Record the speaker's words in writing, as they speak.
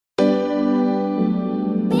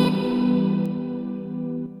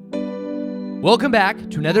Welcome back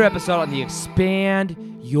to another episode on the Expand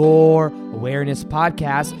Your Awareness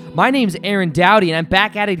podcast. My name's Aaron Dowdy, and I'm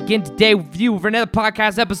back at it again today with you for another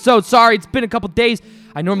podcast episode. Sorry, it's been a couple days.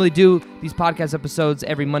 I normally do these podcast episodes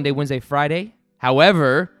every Monday, Wednesday, Friday.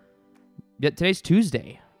 However, today's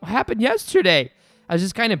Tuesday. What happened yesterday? I was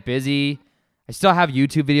just kind of busy. I still have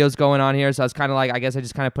YouTube videos going on here, so I was kind of like, I guess I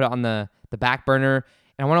just kind of put it on the back burner.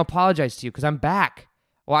 And I want to apologize to you because I'm back.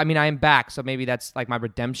 Well, I mean, I am back, so maybe that's like my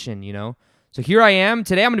redemption, you know? So here I am.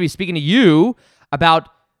 Today I'm going to be speaking to you about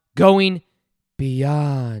going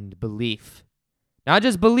beyond belief. Not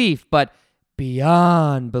just belief, but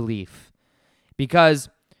beyond belief. Because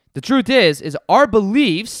the truth is our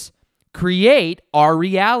beliefs create our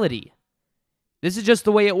reality. This is just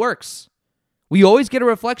the way it works. We always get a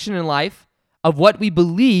reflection in life of what we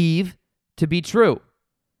believe to be true.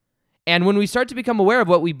 And when we start to become aware of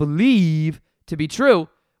what we believe to be true,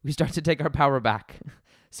 we start to take our power back.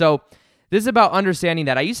 So this is about understanding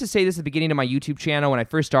that. I used to say this at the beginning of my YouTube channel when I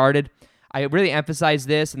first started. I really emphasized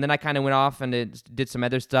this, and then I kind of went off and did some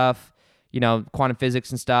other stuff, you know, quantum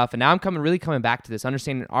physics and stuff. And now I'm really coming back to this,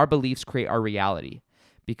 understanding our beliefs create our reality.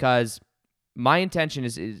 Because my intention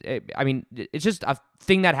is it's just a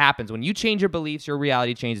thing that happens. When you change your beliefs, your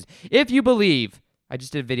reality changes. If you believe, I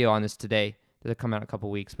just did a video on this today that'll come out in a couple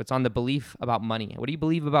weeks, but it's on the belief about money. What do you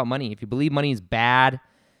believe about money? If you believe money is bad,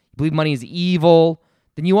 you believe money is evil,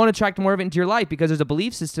 then you want to attract more of it into your life because there's a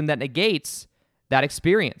belief system that negates that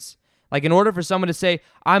experience. Like in order for someone to say,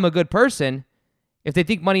 I'm a good person, if they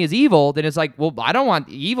think money is evil, then it's like, well, I don't want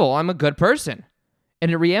evil. I'm a good person.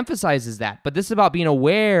 And it reemphasizes that. But this is about being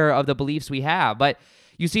aware of the beliefs we have. But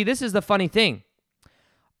you see, this is the funny thing.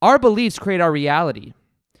 Our beliefs create our reality.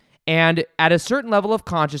 And at a certain level of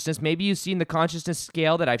consciousness, maybe you've seen the consciousness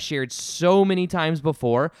scale that I've shared so many times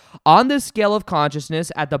before. On this scale of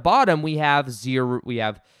consciousness, at the bottom, we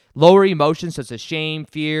have lower emotions such as shame,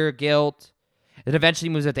 fear, guilt. It eventually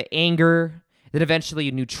moves up to anger. Then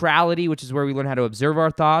eventually neutrality, which is where we learn how to observe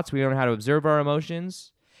our thoughts. We learn how to observe our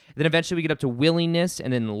emotions. Then eventually we get up to willingness,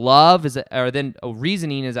 and then love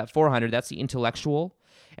reasoning is at 400. That's the intellectual.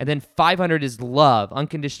 And then 500 is love,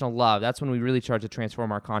 unconditional love. That's when we really start to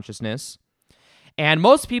transform our consciousness. And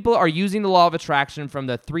most people are using the law of attraction from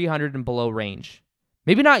the 300 and below range.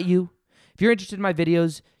 Maybe not you. If you're interested in my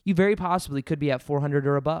videos, you very possibly could be at 400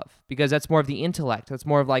 or above because that's more of the intellect. That's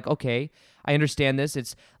more of like, okay, I understand this.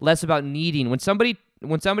 It's less about needing. When somebody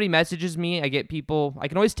messages me, I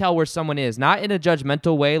can always tell where someone is, not in a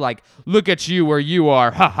judgmental way, like, look at you where you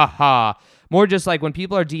are, ha ha ha. More just like when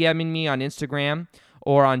people are DMing me on Instagram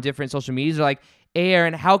or on different social medias, they're like, hey,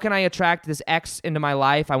 Aaron, how can I attract this X into my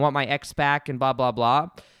life? I want my X back and blah, blah, blah.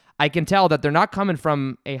 I can tell that they're not coming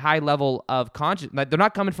from a high level of consciousness. They're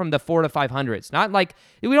not coming from the 400 to 500s. Not like,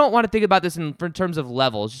 we don't want to think about this in terms of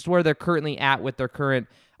levels, just where they're currently at with their current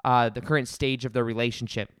stage of their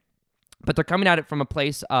relationship. But they're coming at it from a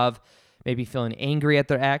place of maybe feeling angry at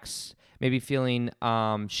their ex, maybe feeling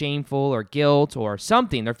shameful or guilt or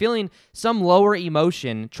something. They're feeling some lower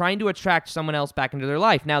emotion, trying to attract someone else back into their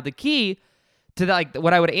life. Now, the key to that, like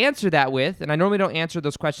what I would answer that with, and I normally don't answer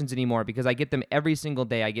those questions anymore because I get them every single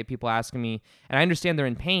day. I get people asking me, and I understand they're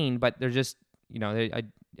in pain, but they're just, you know,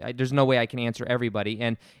 there's no way I can answer everybody.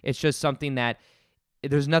 And it's just something that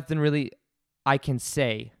there's nothing really I can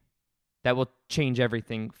say that will change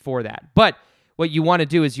everything for that. But what you want to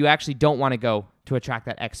do is you actually don't want to go to attract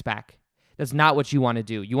that X back. That's not what you want to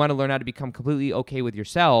do. You want to learn how to become completely okay with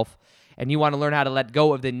yourself, and you want to learn how to let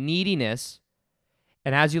go of the neediness.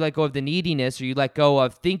 And as you let go of the neediness, or you let go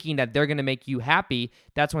of thinking that they're going to make you happy,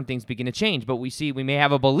 that's when things begin to change. But we may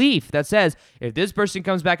have a belief that says, if this person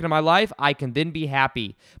comes back into my life, I can then be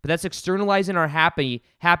happy. But that's externalizing our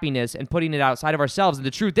happiness and putting it outside of ourselves. And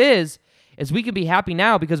the truth is we can be happy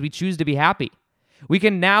now because we choose to be happy. We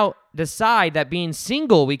can now decide that being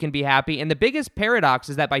single, we can be happy. And the biggest paradox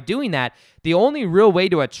is that by doing that, the only real way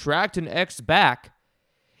to attract an ex back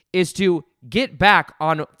is to get back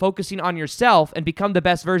on focusing on yourself and become the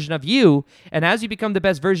best version of you. And as you become the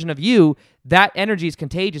best version of you, that energy is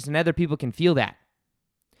contagious and other people can feel that.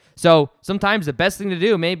 So sometimes the best thing to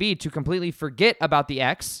do may be to completely forget about the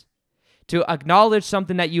ex, to acknowledge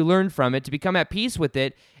something that you learned from it, to become at peace with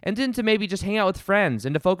it, and then to maybe just hang out with friends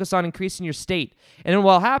and to focus on increasing your state. And then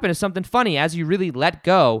what will happen is something funny. As you really let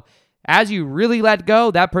go,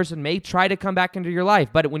 that person may try to come back into your life.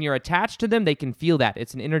 But when you're attached to them, they can feel that.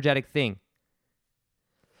 It's an energetic thing.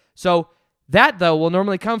 So that, though, will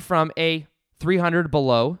normally come from a 300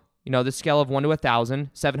 below, you know, the scale of 1 to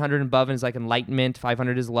 1,000. 700 and above is like enlightenment.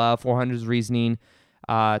 500 is love. 400 is reasoning.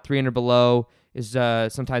 300 below is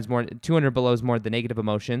sometimes more. 200 below is more the negative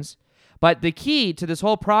emotions. But the key to this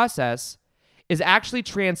whole process is actually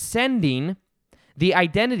transcending the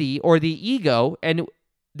identity or the ego, and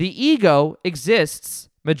the ego exists,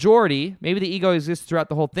 majority, maybe the ego exists throughout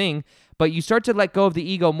the whole thing, but you start to let go of the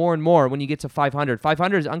ego more and more when you get to 500.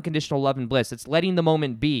 500 is unconditional love and bliss. It's letting the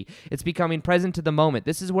moment be. It's becoming present to the moment.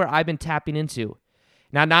 This is where I've been tapping into.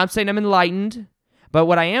 Now I'm saying I'm enlightened, but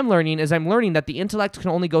what I am learning is I'm learning that the intellect can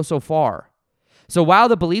only go so far. So while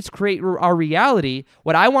the beliefs create our reality,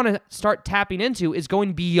 what I want to start tapping into is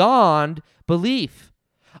going beyond belief.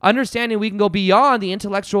 Understanding we can go beyond the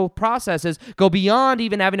intellectual processes, go beyond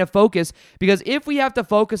even having to focus, because if we have to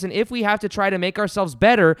focus and if we have to try to make ourselves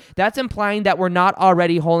better, that's implying that we're not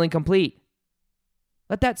already whole and complete.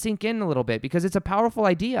 Let that sink in a little bit, because it's a powerful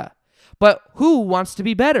idea. But who wants to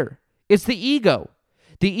be better? It's the ego.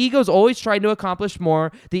 The ego's always trying to accomplish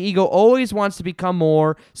more. The ego always wants to become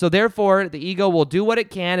more. So therefore, the ego will do what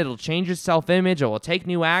it can. It'll change its self-image. It will take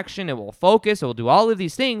new action. It will focus. It will do all of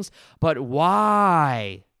these things. But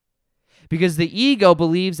why? Because the ego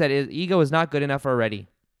believes that the ego is not good enough already.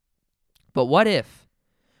 But what if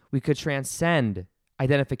we could transcend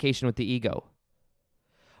identification with the ego?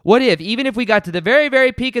 What if, even if we got to the very,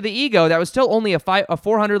 very peak of the ego, that was still only a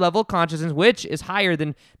 400 level consciousness, which is higher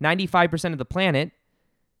than 95% of the planet,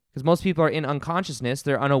 because most people are in unconsciousness.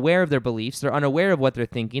 They're unaware of their beliefs. They're unaware of what they're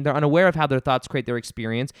thinking. They're unaware of how their thoughts create their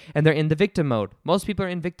experience, and they're in the victim mode. Most people are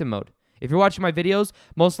in victim mode. If you're watching my videos,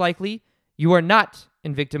 most likely you are not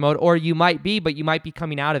in victim mode, or you might be, but you might be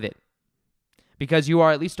coming out of it because you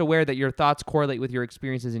are at least aware that your thoughts correlate with your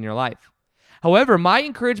experiences in your life. However, my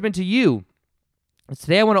encouragement to you is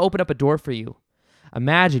today I want to open up a door for you.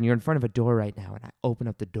 Imagine you're in front of a door right now, and I open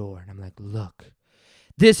up the door, and I'm like, look.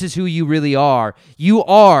 This is who you really are. You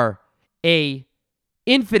are a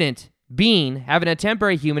infinite being having a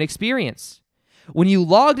temporary human experience. When you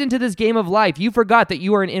logged into this game of life, you forgot that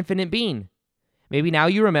you are an infinite being. Maybe now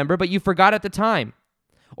you remember, but you forgot at the time.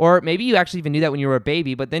 Or maybe you actually even knew that when you were a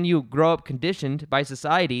baby, but then you grow up conditioned by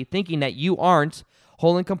society thinking that you aren't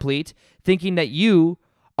whole and complete, thinking that you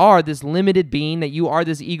are this limited being, that you are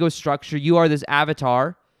this ego structure, you are this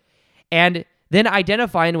avatar, and then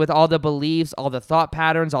identifying with all the beliefs, all the thought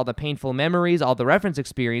patterns, all the painful memories, all the reference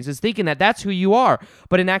experiences, thinking that that's who you are.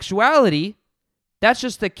 But in actuality, that's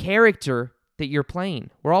just the character that you're playing.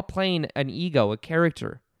 We're all playing an ego, a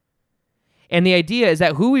character. And the idea is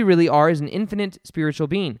that who we really are is an infinite spiritual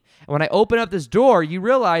being. And when I open up this door, you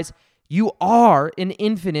realize you are an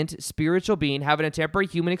infinite spiritual being having a temporary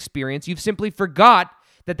human experience. You've simply forgot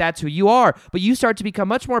that that's who you are. But you start to become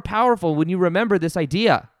much more powerful when you remember this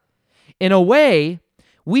idea. In a way,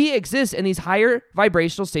 we exist in these higher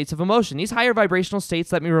vibrational states of emotion. These higher vibrational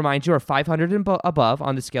states, let me remind you, are 500 and above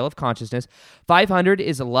on the scale of consciousness. 500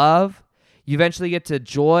 is love. You eventually get to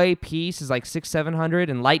joy, peace is like 700.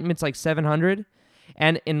 Enlightenment's like 700.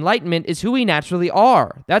 And enlightenment is who we naturally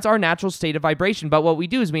are. That's our natural state of vibration. But what we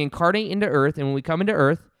do is we incarnate into Earth, and when we come into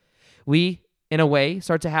Earth, we, in a way,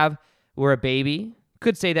 start to have, we're a baby.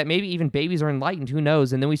 Could say that maybe even babies are enlightened, who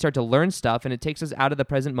knows? And then we start to learn stuff, and it takes us out of the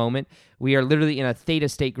present moment. We are literally in a theta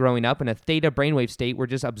state growing up, in a theta brainwave state. We're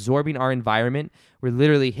just absorbing our environment. We're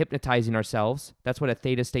literally hypnotizing ourselves. That's what a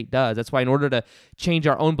theta state does. That's why in order to change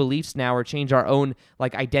our own beliefs now or change our own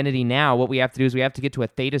identity now, what we have to do is we have to get to a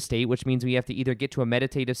theta state, which means we have to either get to a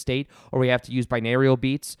meditative state, or we have to use binaural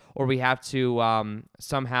beats, or we have to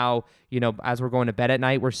somehow, as we're going to bed at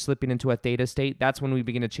night, we're slipping into a theta state. That's when we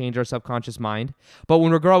begin to change our subconscious mind. But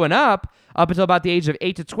when we're growing up until about the age of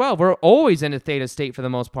 8 to 12, we're always in a theta state for the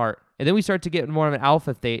most part. And then we start to get more of an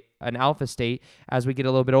alpha state as we get a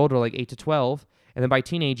little bit older, like 8 to 12. And then by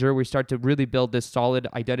teenager, we start to really build this solid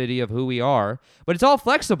identity of who we are. But it's all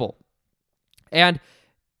flexible. And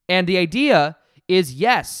the idea is,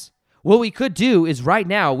 yes, what we could do is right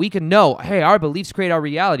now, we can know, hey, our beliefs create our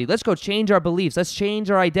reality. Let's go change our beliefs. Let's change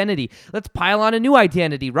our identity. Let's pile on a new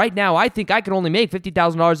identity. Right now, I think I can only make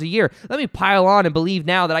 $50,000 a year. Let me pile on and believe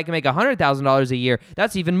now that I can make $100,000 a year.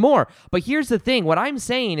 That's even more. But here's the thing. What I'm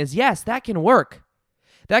saying is, yes, that can work.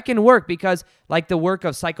 That can work because, like the work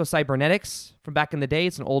of Psycho-Cybernetics from back in the day,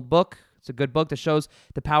 it's an old book. It's a good book that shows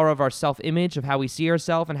the power of our self-image, of how we see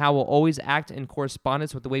ourselves, and how we'll always act in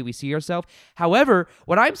correspondence with the way we see ourselves. However,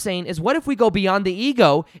 what I'm saying is, what if we go beyond the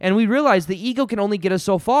ego and we realize the ego can only get us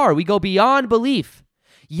so far? We go beyond belief.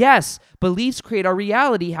 Yes, beliefs create our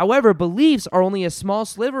reality. However, beliefs are only a small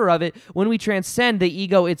sliver of it when we transcend the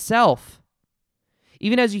ego itself.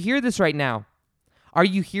 Even as you hear this right now, are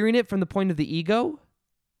you hearing it from the point of the ego?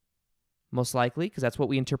 Most likely, because that's what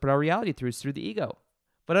we interpret our reality through, is through the ego.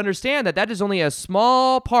 But understand that that is only a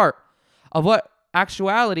small part of what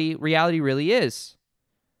reality really is.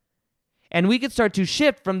 And we could start to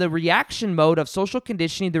shift from the reaction mode of social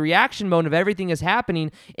conditioning, the reaction mode of everything is happening,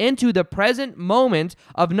 into the present moment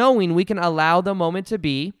of knowing we can allow the moment to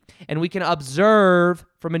be, and we can observe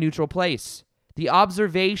from a neutral place. The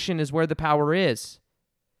observation is where the power is.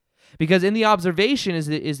 Because in the observation is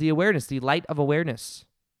the awareness, the light of awareness.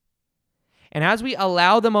 And as we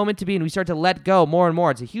allow the moment to be and we start to let go more and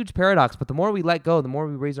more, it's a huge paradox, but the more we let go, the more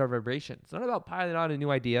we raise our vibration. It's not about piling on a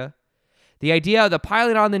new idea. The idea of the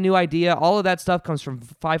piling on the new idea, all of that stuff comes from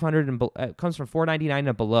 500 and comes from 499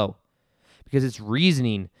 and below, because it's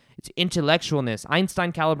reasoning, it's intellectualness.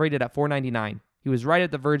 Einstein calibrated at 499. He was right at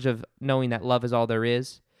the verge of knowing that love is all there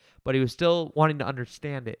is, but he was still wanting to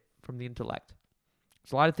understand it from the intellect.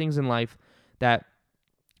 There's a lot of things in life that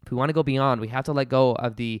if we want to go beyond, we have to let go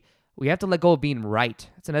of being right.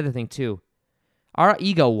 That's another thing too. Our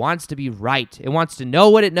ego wants to be right. It wants to know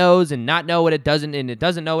what it knows and not know what it doesn't, and it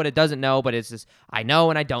doesn't know what it doesn't know, but it's just, I know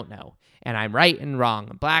and I don't know. And I'm right and wrong,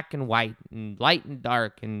 and black and white, and light and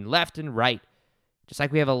dark, and left and right. Just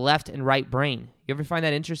like we have a left and right brain. You ever find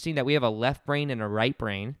that interesting that we have a left brain and a right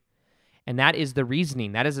brain? And that is the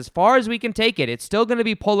reasoning. That is as far as we can take it. It's still going to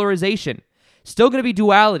be polarization. Still going to be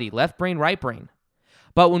duality, left brain, right brain.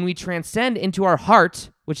 But when we transcend into our heart,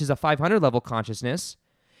 which is a 500 level consciousness,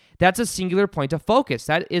 that's a singular point of focus.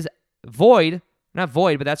 That is not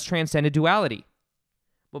void, but that's transcended duality.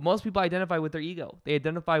 But most people identify with their ego. They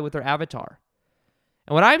identify with their avatar.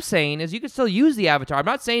 And what I'm saying is you can still use the avatar. I'm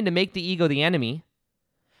not saying to make the ego the enemy.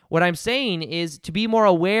 What I'm saying is to be more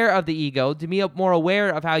aware of the ego, to be more aware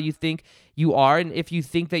of how you think you are, and if you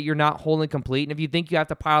think that you're not whole and complete, and if you think you have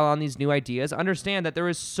to pile on these new ideas, understand that there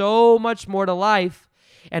is so much more to life.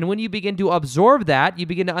 And when you begin to absorb that, you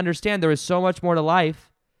begin to understand there is so much more to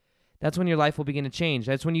life. That's when your life will begin to change.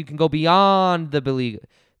 That's when you can go beyond the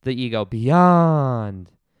ego, beyond.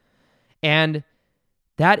 And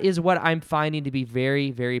that is what I'm finding to be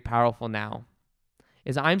very, very powerful now,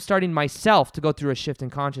 is I'm starting myself to go through a shift in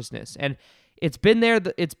consciousness. And it's been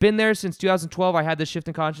there since 2012. I had this shift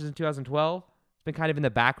in consciousness in 2012. It's been kind of in the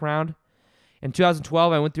background. In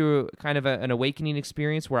 2012, I went through kind of an awakening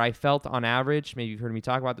experience where I felt on average, maybe you've heard me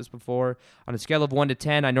talk about this before, on a scale of 1 to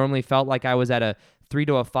 10, I normally felt like I was at a 3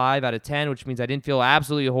 to a 5 out of 10, which means I didn't feel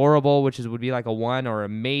absolutely horrible, would be like a 1, or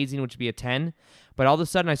amazing, which would be a 10. But all of a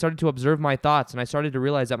sudden, I started to observe my thoughts, and I started to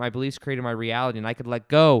realize that my beliefs created my reality, and I could let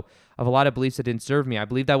go of a lot of beliefs that didn't serve me. I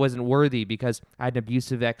believed I wasn't worthy because I had an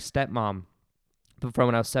abusive ex-stepmom from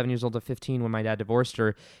when I was 7 years old to 15 when my dad divorced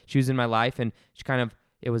her. She was in my life, and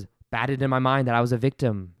it was batted in my mind that I was a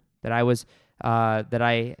victim, that I was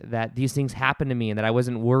that these things happened to me, and that I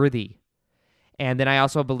wasn't worthy. And then I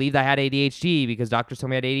also believed I had ADHD because doctors told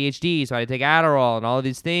me I had ADHD, so I had to take Adderall and all of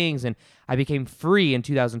these things. And I became free in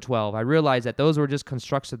 2012. I realized that those were just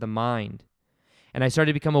constructs of the mind. And I started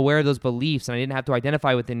to become aware of those beliefs, and I didn't have to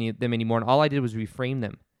identify with any of them anymore. And all I did was reframe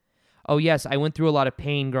them. Oh, yes, I went through a lot of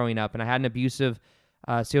pain growing up, and I had an abusive,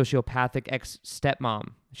 sociopathic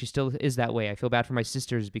ex-stepmom. She still is that way. I feel bad for my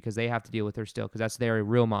sisters because they have to deal with her still, because that's their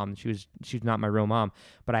real mom. She's not my real mom,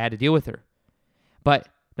 but I had to deal with her. But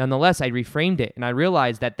nonetheless, I reframed it, and I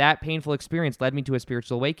realized that painful experience led me to a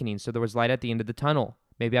spiritual awakening, so there was light at the end of the tunnel.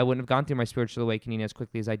 Maybe I wouldn't have gone through my spiritual awakening as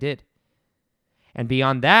quickly as I did. And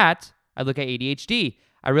beyond that, I look at ADHD.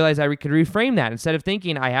 I realized I could reframe that. Instead of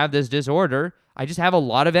thinking I have this disorder, I just have a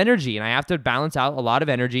lot of energy, and I have to balance out a lot of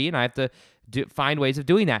energy, and I have to find ways of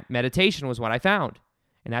doing that. Meditation was what I found,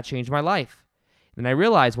 and that changed my life. And I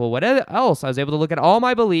realized, well, what else? I was able to look at all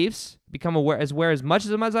my beliefs, become aware as much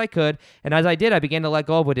of them as I could, and as I did, I began to let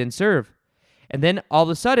go of what didn't serve. And then all of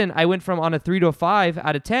a sudden, I went from on a 3 to a 5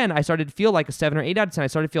 out of 10, I started to feel like a 7 or 8 out of 10. I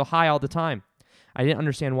started to feel high all the time. I didn't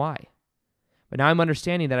understand why. But now I'm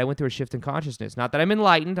understanding that I went through a shift in consciousness. Not that I'm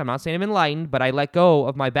enlightened. I'm not saying I'm enlightened, but I let go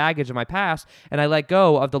of my baggage of my past, and I let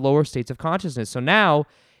go of the lower states of consciousness. So now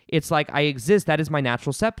it's like I exist. That is my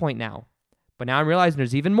natural set point now. But now I'm realizing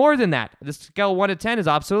there's even more than that. This scale 1 to 10 is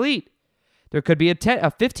obsolete. There could be a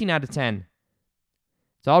 15 out of 10.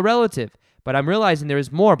 It's all relative. But I'm realizing there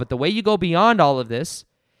is more. But the way you go beyond all of this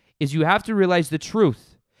is you have to realize the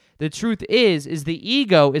truth. The truth is the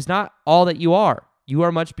ego is not all that you are. You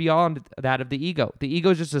are much beyond that of the ego. The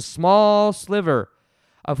ego is just a small sliver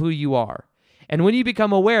of who you are. And when you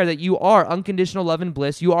become aware that you are unconditional love and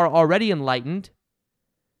bliss, you are already enlightened,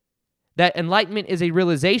 that enlightenment is a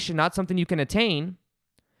realization, not something you can attain,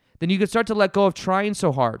 then you can start to let go of trying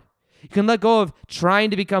so hard. You can let go of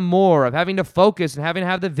trying to become more, of having to focus and having to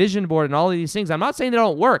have the vision board and all of these things. I'm not saying they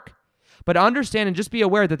don't work, but understand and just be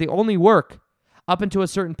aware that they only work up until a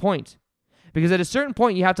certain point. Because at a certain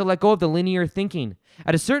point, you have to let go of the linear thinking.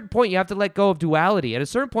 At a certain point, you have to let go of duality. At a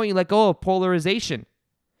certain point, you let go of polarization.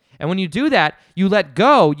 And when you do that, you let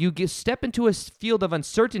go, step into a field of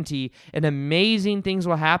uncertainty, and amazing things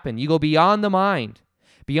will happen. You go beyond the mind,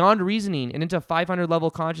 beyond reasoning, and into 500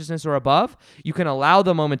 level consciousness or above. You can allow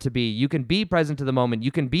the moment to be. You can be present to the moment.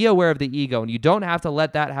 You can be aware of the ego, and you don't have to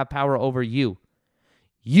let that have power over you.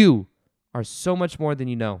 You are so much more than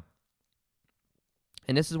you know.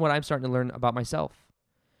 And this is what I'm starting to learn about myself.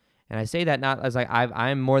 And I say that not as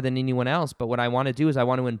I'm more than anyone else, but what I want to do is I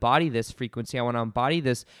want to embody this frequency. I want to embody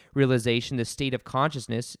this realization, this state of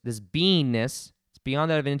consciousness, this beingness. It's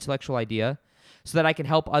beyond that of an intellectual idea, so that I can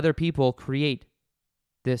help other people create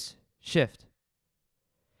this shift.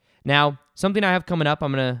 Now, something I have coming up,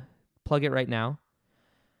 I'm going to plug it right now.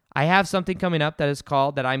 I have something coming up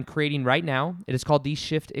that I'm creating right now. It is called the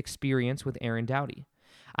Shift Experience with Aaron Doughty.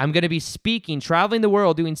 I'm going to be speaking, traveling the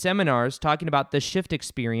world, doing seminars, talking about the shift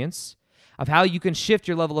experience of how you can shift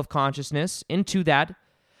your level of consciousness into that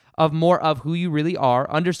of more of who you really are,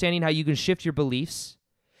 understanding how you can shift your beliefs.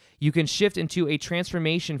 You can shift into a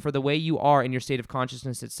transformation for the way you are in your state of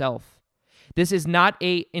consciousness itself. This is not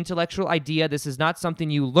an intellectual idea. This is not something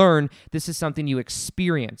you learn. This is something you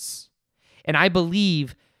experience. And I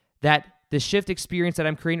believe that the shift experience that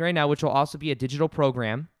I'm creating right now, which will also be a digital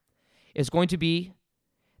program, is going to be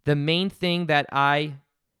the main thing that I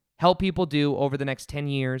help people do over the next 10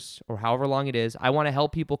 years or however long it is. I want to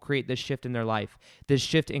help people create this shift in their life, this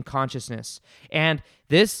shift in consciousness. And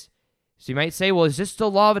this, so you might say, well, is this the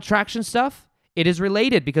law of attraction stuff? It is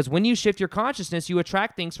related, because when you shift your consciousness, you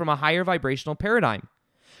attract things from a higher vibrational paradigm.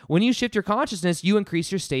 When you shift your consciousness, you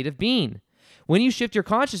increase your state of being. When you shift your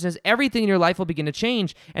consciousness, everything in your life will begin to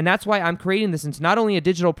change. And that's why I'm creating this. It's not only a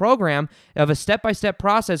digital program of a step-by-step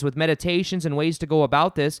process with meditations and ways to go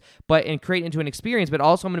about this, and create into an experience, but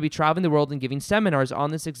also I'm going to be traveling the world and giving seminars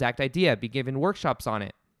on this exact idea, be giving workshops on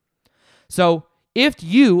it. So if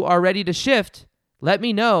you are ready to shift, let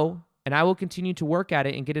me know, and I will continue to work at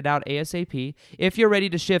it and get it out ASAP. If you're ready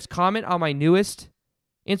to shift, comment on my newest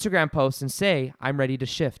Instagram post and say, I'm ready to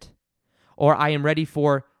shift, or I am ready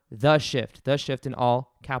for the shift in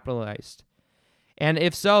all capitalized. And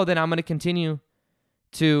if so, then I'm going to continue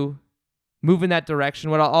to move in that direction.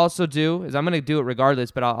 What I'll also do is I'm going to do it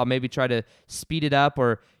regardless, but I'll maybe try to speed it up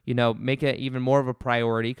or, make it even more of a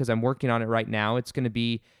priority, because I'm working on it right now. It's going to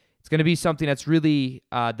be something that's really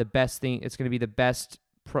the best thing. It's going to be the best,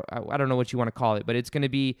 I don't know what you want to call it, but it's going to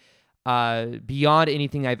be beyond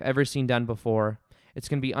anything I've ever seen done before. It's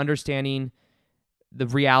going to be understanding the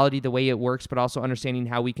reality, the way it works, but also understanding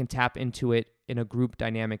how we can tap into it in a group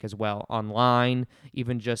dynamic as well, online,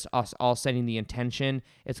 even just us all setting the intention.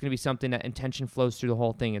 It's going to be something that intention flows through the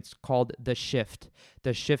whole thing. It's called The Shift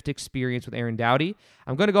Experience with Aaron Doughty.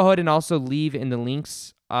 I'm going to go ahead and also leave in the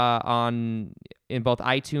links in both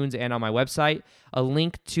iTunes and on my website, a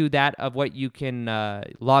link to that of what you can a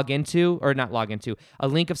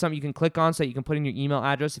link of something you can click on so that you can put in your email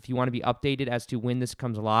address if you want to be updated as to when this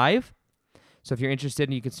comes live. So if you're interested,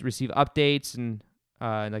 and you can receive updates and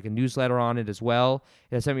like a newsletter on it as well. If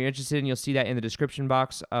that's something you're interested in, you'll see that in the description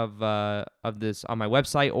box of this on my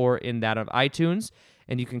website or in that of iTunes.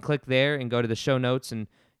 And you can click there and go to the show notes, and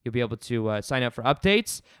you'll be able to sign up for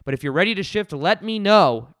updates. But if you're ready to shift, let me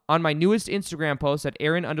know on my newest Instagram post at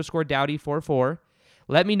Aaron_Doughty44.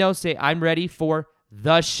 Let me know, say, I'm ready for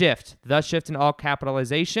the shift in all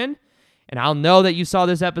capitalization. And I'll know that you saw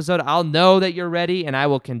this episode. I'll know that you're ready, and I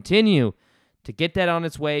will continue to get that on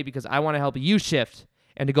its way, because I want to help you shift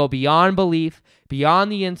and to go beyond belief,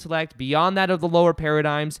 beyond the intellect, beyond that of the lower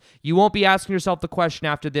paradigms. You won't be asking yourself the question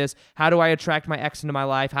after this, how do I attract my ex into my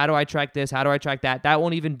life? How do I attract this? How do I attract that? That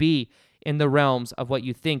won't even be in the realms of what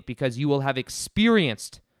you think, because you will have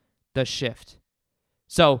experienced the shift.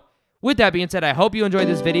 So with that being said, I hope you enjoyed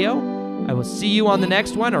this video. I will see you on the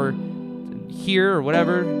next one, or here or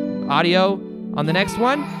whatever, audio on the next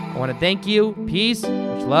one. I want to thank you. Peace,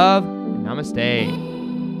 much love. Namaste.